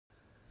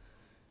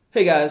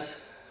Hey guys,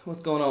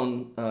 what's going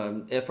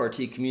on,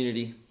 FRT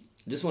community?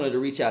 Just wanted to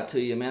reach out to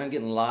you, man. I'm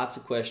getting lots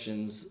of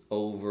questions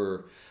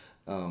over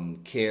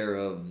care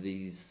of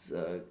these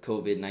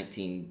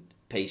COVID-19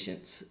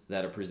 patients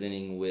that are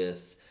presenting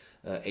with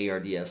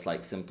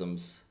ARDS-like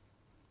symptoms.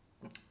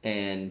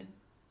 And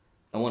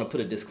I want to put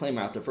a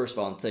disclaimer out there first of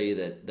all and tell you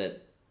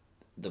that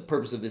the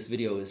purpose of this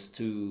video is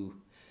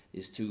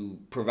to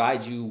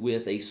provide you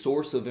with a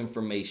source of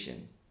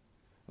information.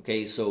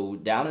 Okay, so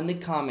down in the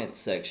comments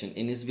section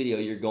in this video,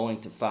 you're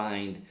going to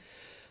find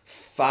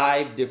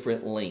 5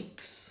 different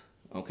links.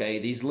 Okay,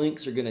 these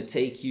links are going to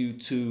take you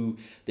to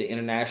the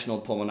International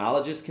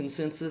Pulmonologist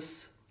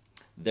Consensus,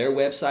 their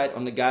website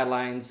on the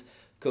guidelines,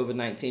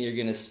 COVID-19. You're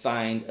going to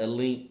find a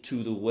link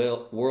to the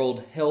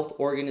World Health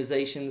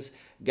Organization's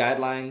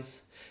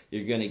guidelines.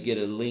 You're going to get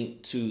a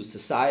link to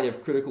Society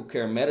of Critical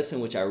Care Medicine,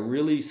 which I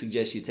really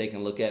suggest you taking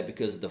a look at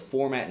because the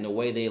format and the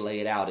way they lay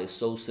it out is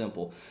so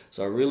simple.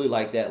 So I really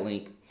like that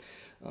link.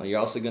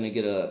 You're also going to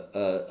get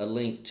a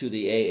link to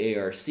the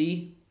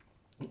AARC,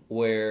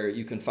 where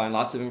you can find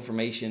lots of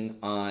information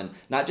on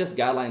not just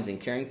guidelines in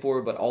caring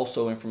for, but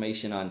also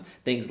information on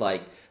things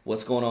like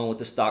what's going on with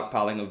the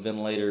stockpiling of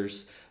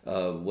ventilators,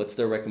 what's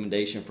their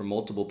recommendation for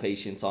multiple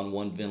patients on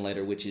one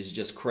ventilator, which is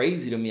just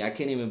crazy to me. I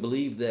can't even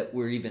believe that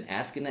we're even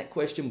asking that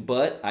question,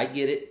 but I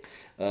get it.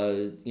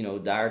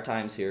 Dire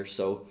times here,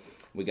 so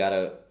we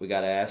gotta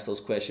ask those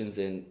questions,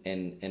 and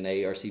the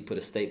AARC put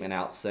a statement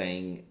out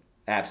saying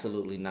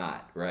absolutely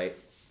not, right?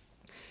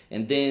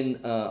 And then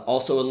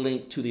also a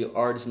link to the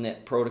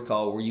ARDSnet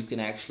protocol where you can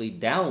actually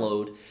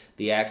download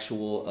the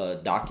actual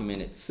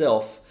document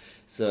itself.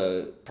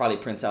 So probably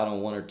prints out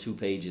on 1 or 2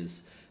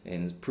 pages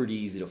and it's pretty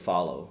easy to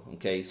follow.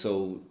 Okay,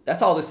 so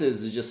that's all this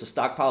is just a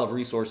stockpile of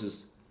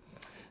resources.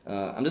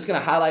 I'm just going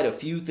to highlight a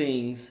few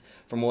things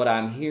from what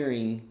I'm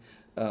hearing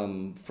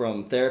from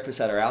therapists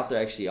that are out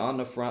there actually on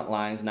the front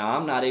lines. Now,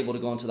 I'm not able to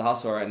go into the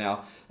hospital right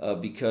now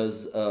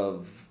because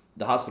of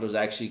the hospitals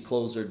actually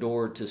closed their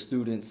door to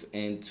students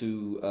and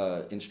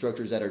to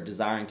instructors that are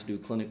desiring to do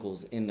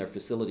clinicals in their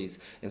facilities.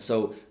 And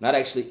so not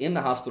actually in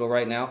the hospital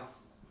right now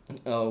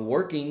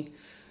working,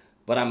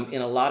 but I'm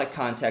in a lot of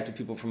contact with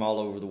people from all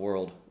over the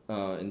world.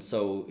 And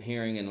so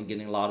hearing and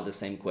getting a lot of the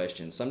same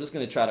questions. So I'm just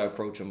going to try to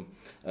approach them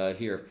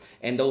here.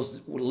 And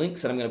those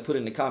links that I'm going to put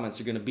in the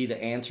comments are going to be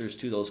the answers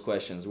to those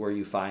questions where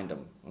you find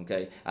them.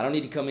 Okay, I don't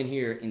need to come in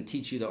here and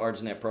teach you the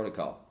ARDSnet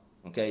protocol.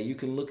 Okay, you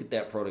can look at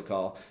that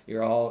protocol.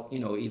 You're all,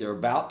 either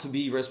about to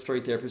be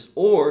respiratory therapists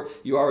or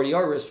you already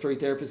are respiratory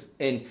therapists.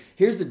 And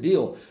here's the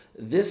deal.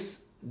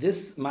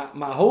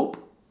 My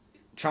hope,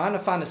 trying to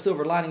find a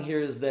silver lining here,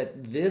 is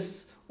that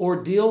this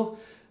ordeal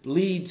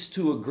leads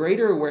to a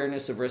greater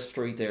awareness of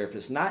respiratory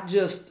therapists, not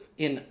just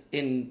in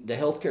the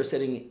healthcare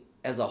setting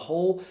as a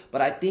whole,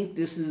 but I think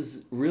this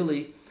is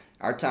really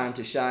our time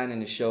to shine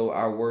and to show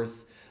our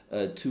worth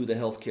to the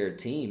healthcare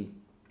team.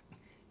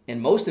 And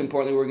most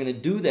importantly, we're going to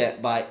do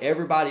that by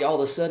everybody all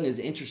of a sudden is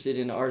interested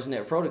in the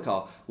ARDSnet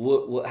protocol.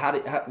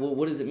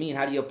 What does it mean?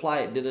 How do you apply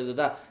it?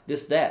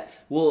 This, that.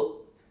 Well,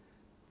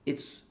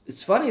 it's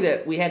funny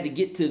that we had to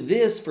get to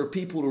this for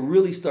people to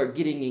really start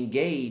getting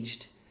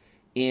engaged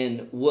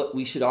in what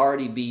we should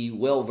already be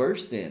well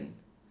versed in.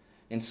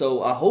 And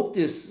so I hope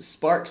this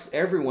sparks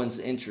everyone's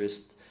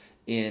interest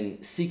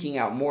in seeking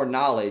out more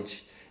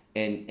knowledge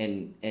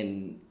and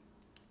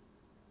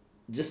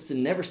just to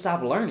never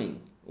stop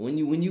learning. When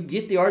you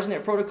get the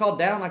ARDSnet protocol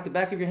down like the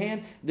back of your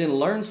hand, then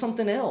learn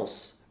something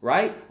else,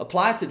 right?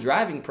 Apply it to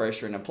driving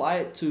pressure and apply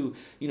it to,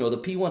 the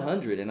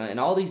P100 and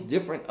all these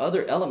different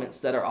other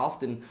elements that are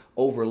often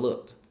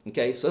overlooked.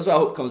 Okay, so that's what I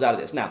hope comes out of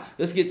this. Now,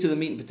 let's get to the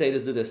meat and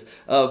potatoes of this.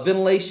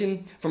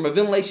 Ventilation, from a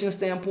ventilation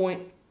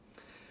standpoint,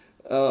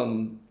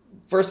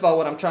 first of all,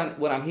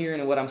 what I'm hearing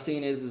and what I'm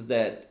seeing is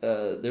that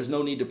there's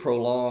no need to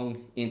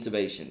prolong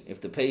intubation.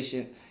 If the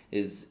patient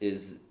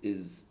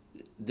is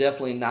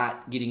definitely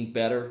not getting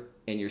better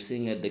and you're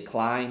seeing a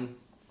decline,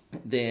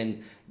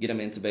 then get them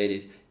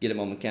intubated, get them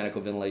on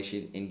mechanical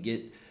ventilation, and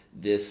get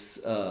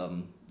this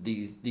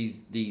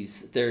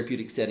these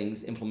therapeutic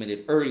settings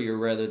implemented earlier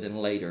rather than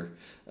later.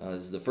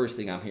 This is the first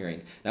thing I'm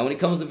hearing. Now, when it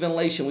comes to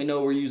ventilation, we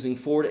know we're using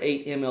 4 to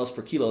 8 mLs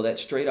per kilo.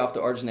 That's straight off the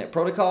ARDSnet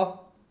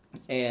protocol,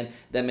 and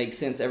that makes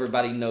sense.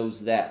 Everybody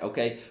knows that,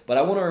 okay? But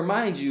I want to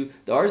remind you,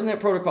 the ARDSnet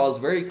protocol is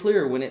very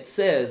clear when it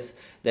says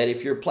that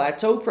if your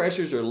plateau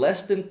pressures are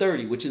less than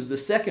 30, which is the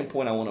second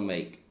point I want to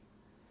make,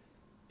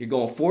 you're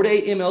going 4 to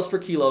 8 mLs per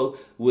kilo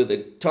with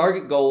a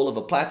target goal of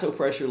a plateau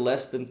pressure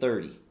less than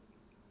 30.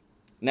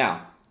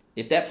 Now,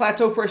 if that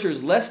plateau pressure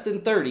is less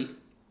than 30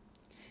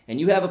 and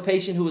you have a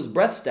patient who is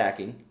breath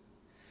stacking,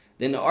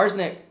 then the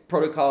ARDSnet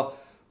protocol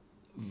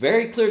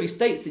very clearly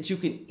states that you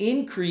can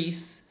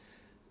increase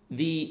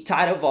the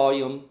tidal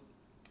volume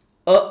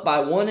up by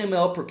 1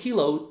 ml per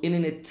kilo in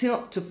an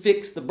attempt to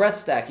fix the breath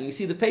stacking. You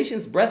see, the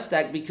patient's breath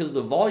stacked because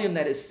the volume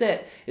that is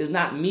set is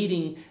not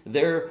meeting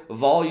their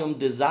volume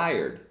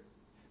desired.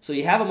 So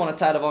you have them on a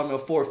tidal volume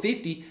of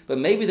 450, but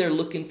maybe they're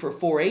looking for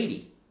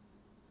 480.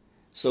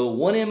 So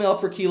 1 ml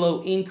per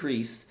kilo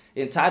increase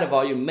in tidal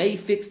volume may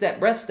fix that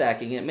breath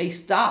stacking. It may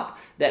stop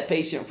that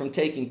patient from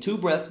taking 2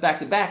 breaths back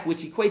to back,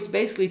 which equates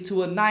basically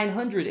to a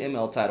 900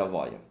 ml tidal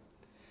volume.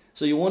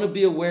 So you want to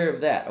be aware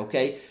of that,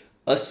 okay?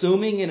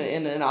 Assuming,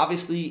 and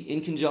obviously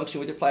in conjunction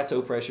with your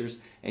plateau pressures,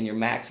 and your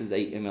max is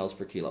 8 mLs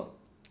per kilo.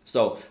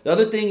 So the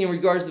other thing in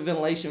regards to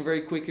ventilation,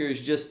 very quick here,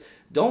 is just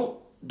don't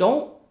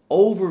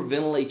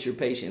over-ventilate your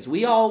patients.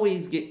 We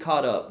always get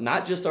caught up,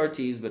 not just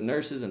RTs, but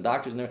nurses and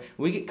doctors, and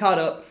we get caught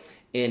up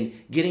in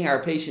getting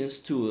our patients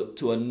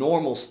to a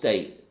normal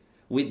state.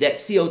 That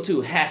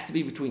CO2 has to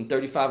be between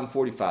 35 and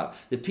 45.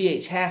 The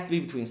pH has to be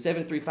between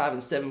 7.35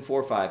 and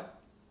 7.45.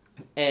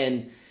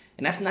 And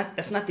that's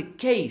not the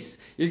case.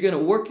 You're going to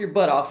work your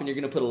butt off, and you're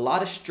going to put a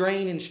lot of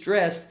strain and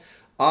stress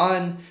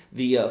on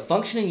the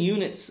functioning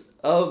units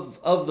of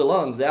the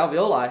lungs, the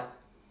alveoli,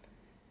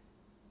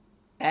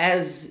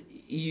 as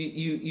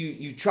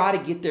you try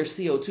to get their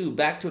CO2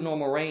 back to a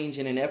normal range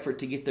in an effort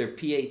to get their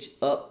pH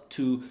up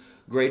to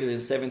greater than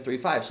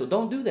 7.35. So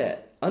don't do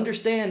that.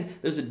 Understand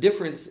there's a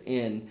difference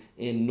in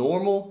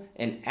normal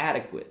and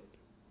adequate.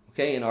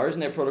 Okay, and our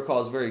RSNet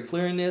protocol is very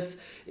clear in this,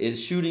 is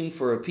shooting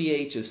for a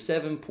pH of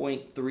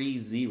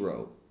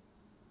 7.30.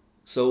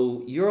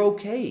 So you're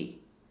okay.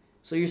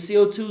 So your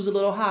CO2 is a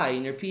little high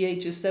and your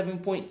pH is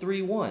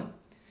 7.31.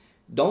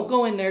 Don't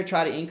go in there,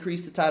 try to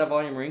increase the tidal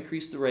volume or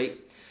increase the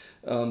rate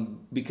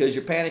because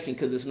you're panicking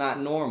because it's not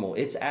normal.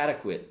 It's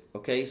adequate.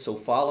 Okay, so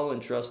follow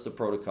and trust the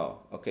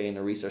protocol. Okay, and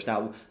the research.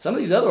 Now, some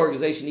of these other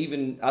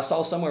organizations I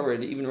saw somewhere where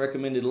it even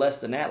recommended less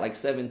than that, like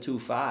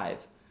 7.25.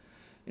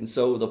 And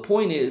so the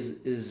point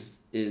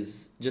is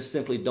just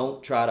simply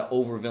don't try to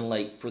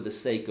overventilate for the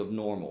sake of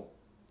normal.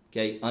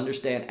 Okay,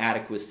 understand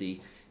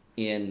adequacy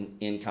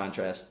in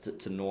contrast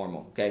to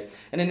normal. Okay,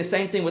 and then the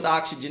same thing with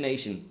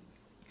oxygenation.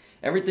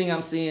 Everything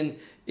I'm seeing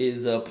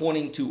is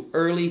pointing to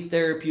early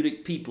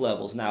therapeutic PEEP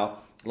levels. Now,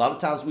 a lot of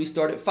times we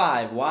start at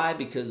 5. Why?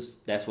 Because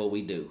that's what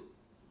we do.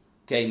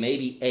 Okay,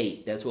 maybe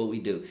 8. That's what we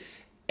do.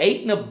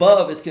 8 and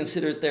above is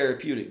considered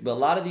therapeutic, but a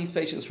lot of these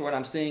patients, from what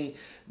I'm seeing,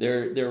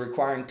 they're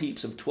requiring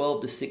PEEPs of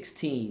 12 to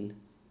 16.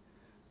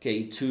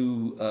 Okay,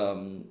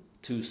 to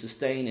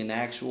sustain an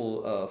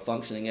actual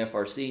functioning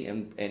FRC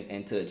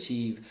and to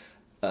achieve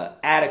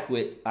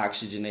adequate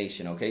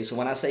oxygenation. Okay, so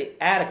when I say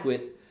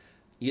adequate,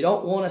 you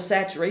don't want a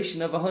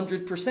saturation of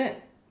 100%.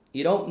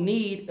 You don't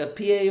need a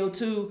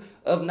PaO2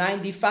 of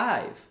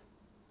 95.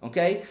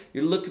 Okay,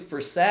 you're looking for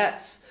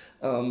SATs,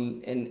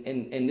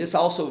 and this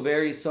also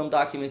varies. Some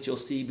documents you'll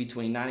see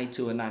between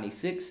 92 and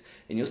 96,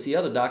 and you'll see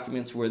other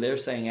documents where they're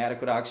saying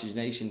adequate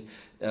oxygenation,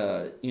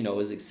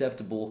 is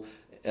acceptable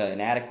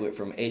and adequate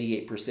from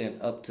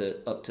 88% up to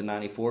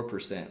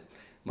 94%.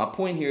 My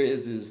point here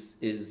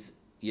is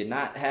you're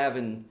not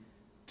having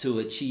to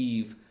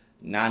achieve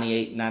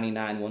 98,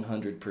 99,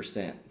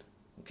 100%.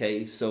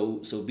 Okay,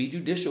 so be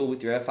judicial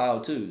with your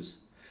FiO2s.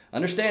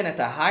 Understand that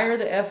the higher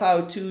the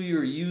FiO2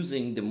 you're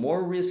using, the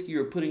more risk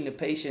you're putting the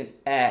patient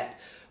at.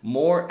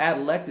 More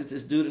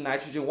atelectasis due to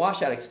nitrogen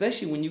washout,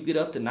 especially when you get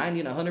up to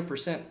 90 and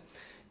 100%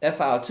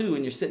 FiO2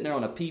 and you're sitting there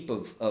on a PEEP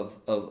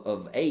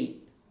of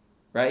 8,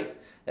 right?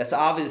 That's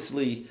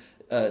obviously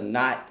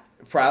not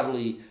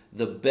probably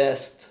the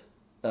best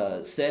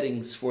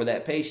settings for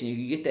that patient. You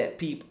can get that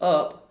PEEP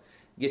up,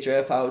 get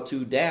your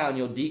FiO2 down,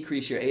 you'll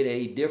decrease your A to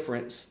A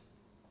difference,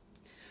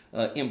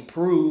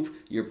 improve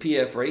your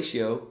PF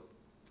ratio,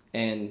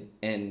 and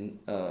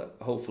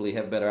hopefully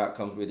have better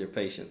outcomes with your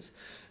patients.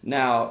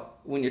 Now,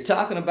 when you're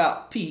talking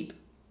about PEEP,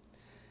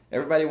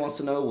 everybody wants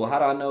to know, well, how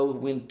do I know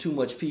when too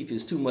much PEEP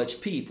is too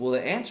much PEEP? Well,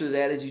 the answer to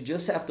that is you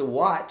just have to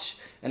watch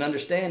and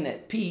understand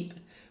that PEEP,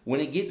 when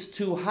it gets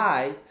too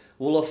high,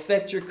 will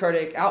affect your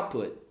cardiac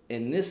output.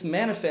 And this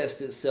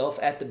manifests itself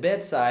at the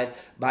bedside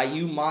by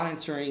you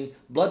monitoring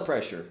blood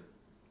pressure.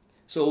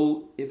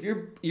 So if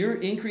you're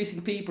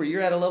increasing PEEP, or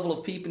you're at a level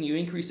of PEEP and you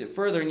increase it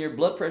further and your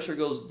blood pressure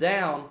goes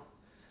down,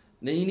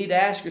 then you need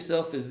to ask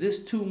yourself, is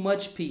this too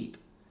much PEEP?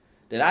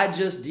 Did I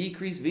just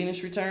decrease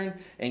venous return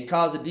and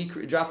cause a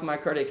drop in my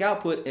cardiac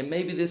output, and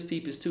maybe this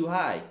PEEP is too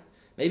high?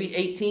 Maybe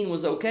 18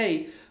 was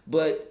okay,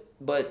 but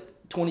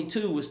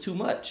 22 was too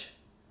much.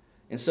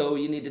 And so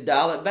you need to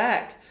dial it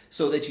back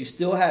so that you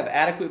still have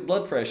adequate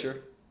blood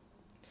pressure,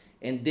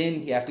 and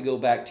then you have to go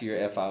back to your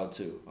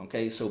FiO2.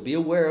 Okay, so be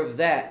aware of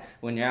that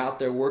when you're out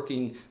there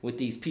working with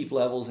these PEEP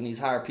levels and these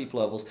higher PEEP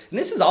levels. And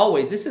this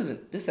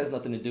has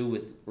nothing to do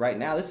with right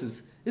now. This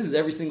is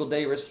every single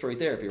day respiratory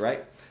therapy,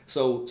 right?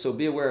 So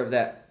be aware of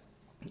that.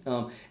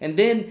 And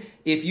then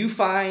if you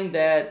find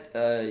that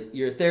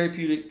your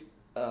therapeutic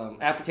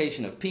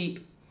application of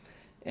PEEP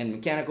and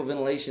mechanical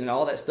ventilation and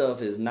all that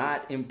stuff is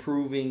not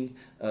improving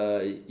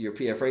your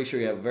PF ratio,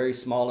 you have a very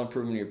small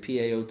improvement in your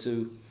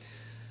PaO2,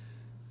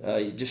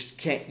 you're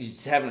just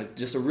having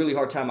a really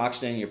hard time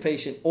oxygenating your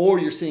patient, or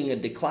you're seeing a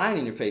decline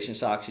in your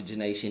patient's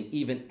oxygenation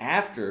even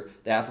after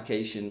the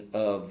application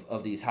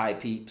of these high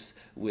PEEPs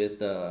with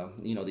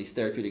these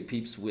therapeutic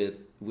PEEPs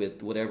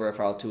with whatever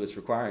FiO2 is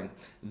requiring,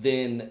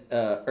 then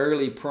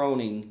early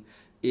proning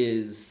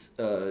is,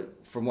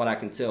 from what I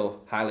can tell,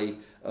 highly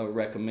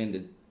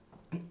recommended.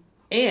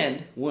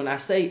 And when I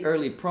say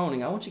early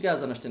proning, I want you guys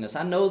to understand this.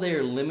 I know they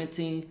are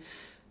limiting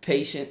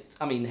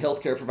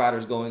healthcare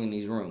providers going in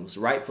these rooms,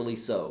 rightfully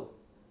so.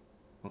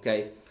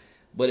 Okay?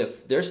 But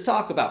if there's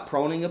talk about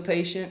proning a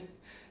patient,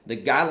 the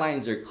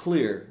guidelines are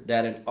clear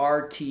that an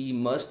RT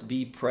must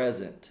be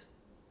present.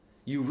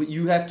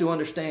 You have to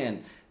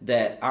understand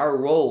that our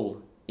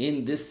role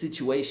in this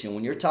situation,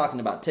 when you're talking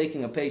about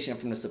taking a patient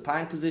from the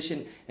supine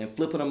position and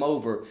flipping them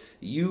over,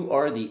 you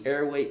are the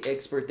airway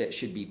expert that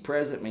should be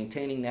present,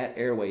 maintaining that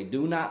airway.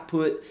 Do not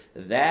put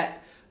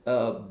that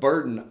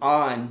burden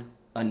on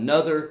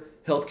another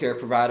healthcare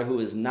provider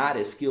who is not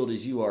as skilled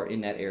as you are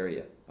in that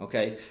area.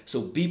 Okay,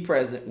 so be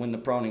present when the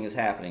proning is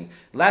happening.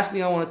 Last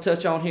thing I want to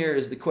touch on here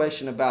is the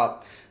question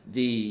about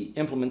the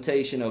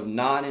implementation of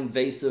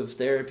non-invasive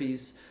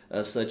therapies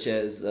such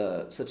as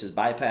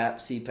BiPAP,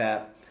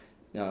 CPAP,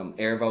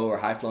 Airvo, or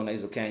high flow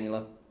nasal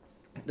cannula.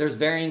 There's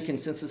varying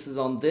consensuses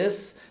on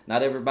this.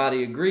 Not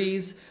everybody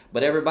agrees,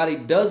 but everybody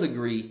does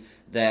agree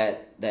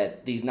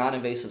that these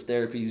non-invasive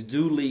therapies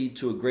do lead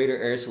to a greater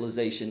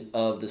aerosolization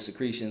of the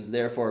secretions,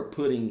 therefore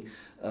putting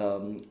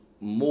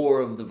more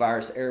of the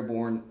virus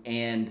airborne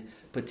and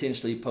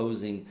potentially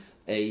posing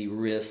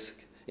an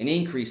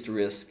increased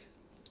risk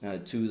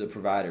to the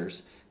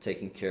providers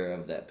taking care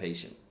of that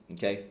patient.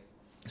 Okay,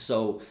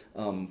 so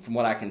from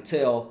what I can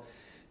tell,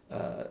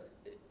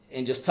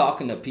 and just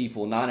talking to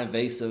people,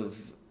 non-invasive,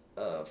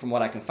 from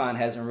what I can find,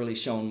 hasn't really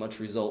shown much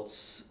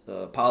results,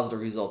 positive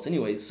results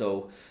anyways,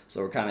 so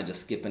we're kind of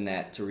just skipping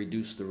that to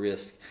reduce the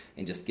risk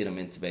and just get them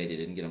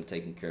intubated and get them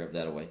taken care of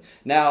that way.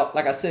 Now,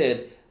 like I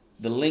said,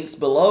 the links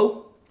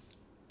below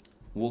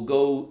will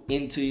go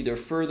into either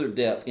further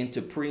depth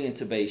into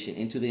pre-intubation,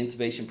 into the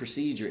intubation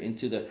procedure,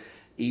 into the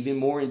even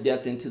more in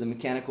depth into the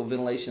mechanical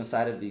ventilation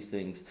side of these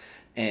things,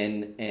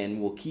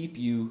 and will keep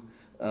you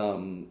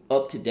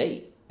up to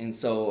date. And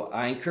so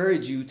I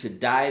encourage you to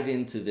dive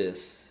into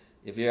this.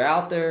 If you're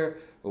out there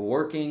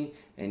working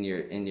and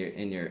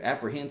you're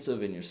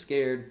apprehensive and you're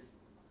scared,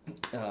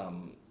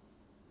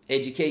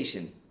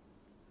 education,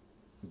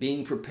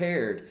 being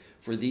prepared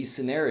for these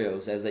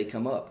scenarios as they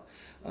come up,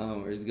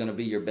 is going to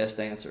be your best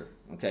answer.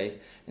 Okay,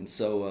 and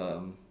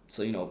so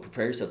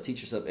prepare yourself, teach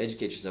yourself,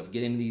 educate yourself,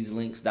 get into these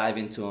links, dive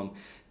into them,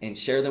 and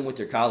share them with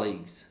your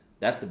colleagues.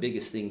 That's the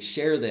biggest thing.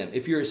 Share them.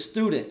 If you're a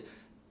student,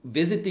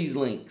 visit these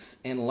links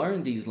and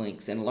learn these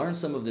links and learn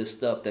some of this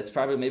stuff that's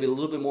probably maybe a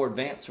little bit more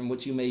advanced from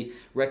what you may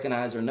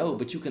recognize or know,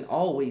 but you can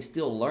always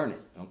still learn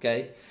it.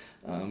 Okay,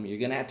 you're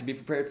gonna have to be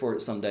prepared for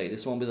it someday.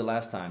 This won't be the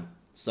last time.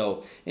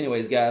 So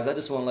anyways, guys, I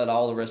just want to let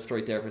all the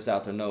respiratory therapists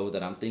out there know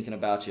that I'm thinking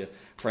about you,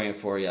 praying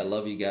for you. I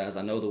love you guys.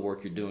 I know the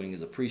work you're doing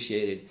is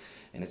appreciated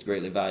and it's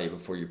greatly valuable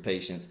for your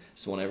patients.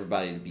 Just want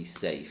everybody to be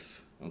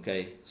safe.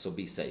 Okay, so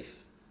be safe.